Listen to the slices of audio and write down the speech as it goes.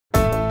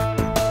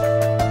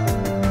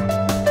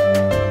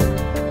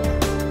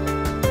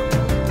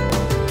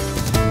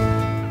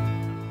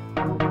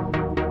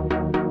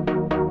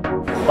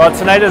Well,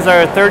 tonight is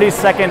our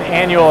 32nd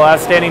annual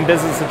Outstanding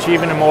Business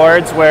Achievement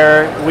Awards,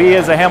 where we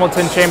as a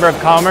Hamilton Chamber of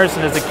Commerce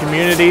and as a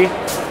community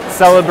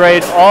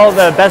celebrate all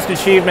the best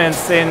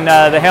achievements in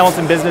the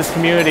Hamilton business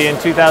community in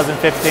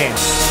 2015.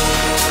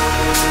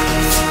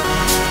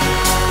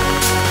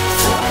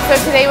 So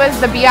today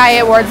was the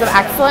BIA Awards of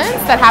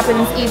Excellence that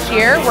happens each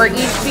year, where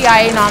each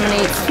BIA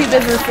nominates 2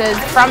 businesses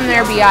from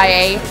their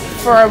BIA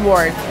for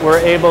awards. We're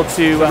able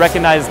to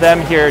recognize them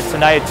here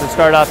tonight to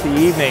start off the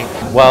evening.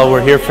 Well,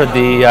 we're here for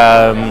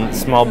the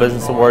Small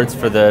Business Awards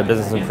for the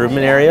business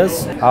improvement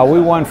areas.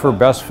 We won for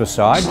Best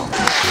Facade.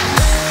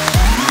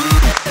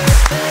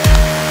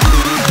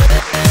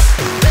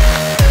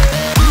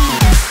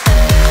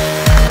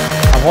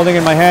 I'm holding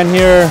in my hand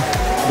here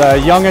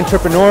the Young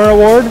Entrepreneur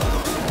Award.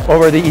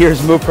 Over the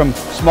years, moved from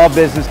small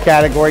business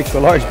category to a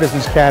large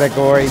business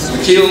category.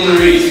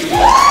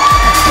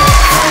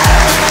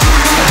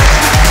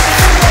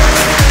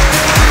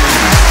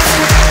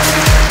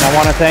 I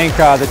want to thank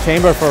the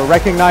Chamber for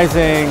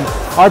recognizing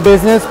our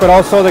business, but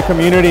also the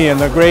community and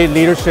the great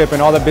leadership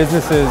and all the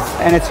businesses.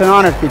 And it's an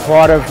honor to be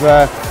part of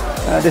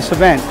this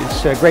event.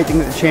 It's a great thing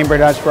that the Chamber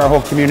does for our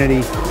whole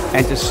community,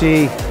 and to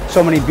see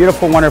so many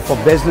beautiful, wonderful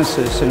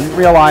businesses and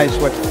realize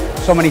what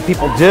so many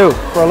people do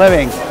for a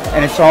living,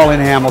 and it's all in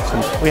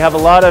Hamilton. We have a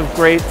lot of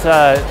great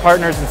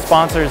partners and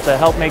sponsors that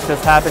help make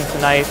this happen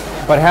tonight.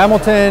 But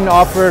Hamilton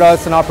offered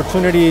us an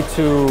opportunity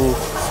to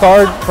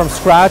start from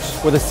scratch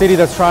with a city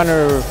that's trying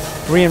to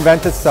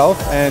reinvent itself,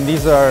 and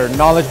these are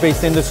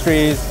knowledge-based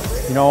industries,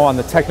 you know, on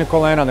the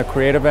technical end, on the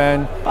creative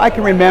end. I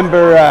can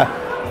remember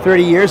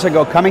 30 years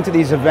ago coming to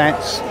these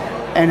events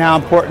and how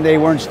important they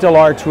were and still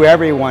are to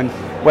everyone.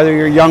 Whether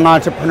you're a young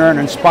entrepreneur and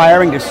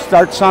inspiring to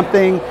start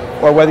something,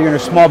 or whether you're in a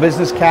small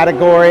business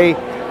category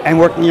and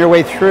working your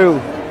way through,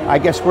 I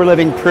guess we're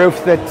living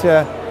proof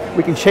that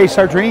we can chase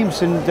our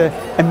dreams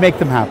and make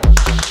them happen.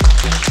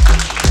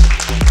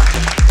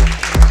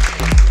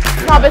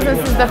 Small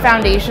business is the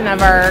foundation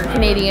of our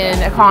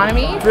Canadian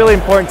economy. It's really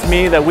important to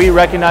me that we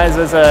recognize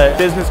as a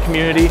business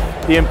community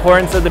the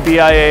importance of the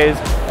BIAs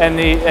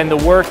and the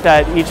work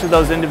that each of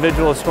those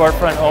individual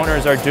storefront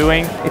owners are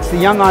doing. It's the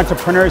young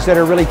entrepreneurs that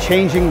are really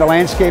changing the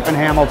landscape in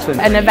Hamilton.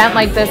 An event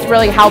like this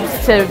really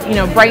helps to,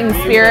 brighten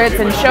spirits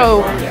and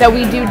show that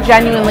we do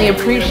genuinely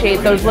appreciate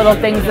those little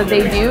things that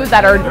they do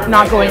that are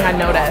not going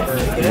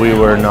unnoticed. We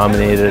were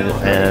nominated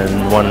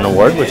and won an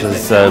award, which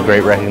is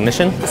great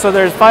recognition. So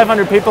there's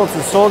 500 people. It's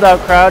a sold-out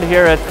crowd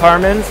here at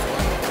Carmen's.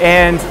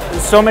 And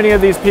so many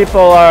of these people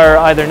are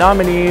either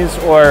nominees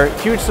or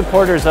huge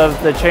supporters of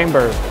the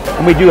Chamber.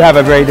 And we do have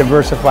a very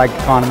diversified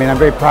economy, and I'm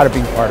very proud of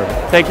being part of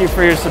it. Thank you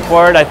for your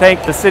support. I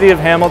thank the City of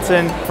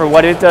Hamilton for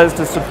what it does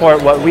to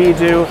support what we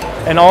do,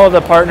 and all of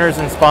the partners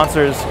and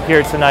sponsors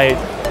here tonight.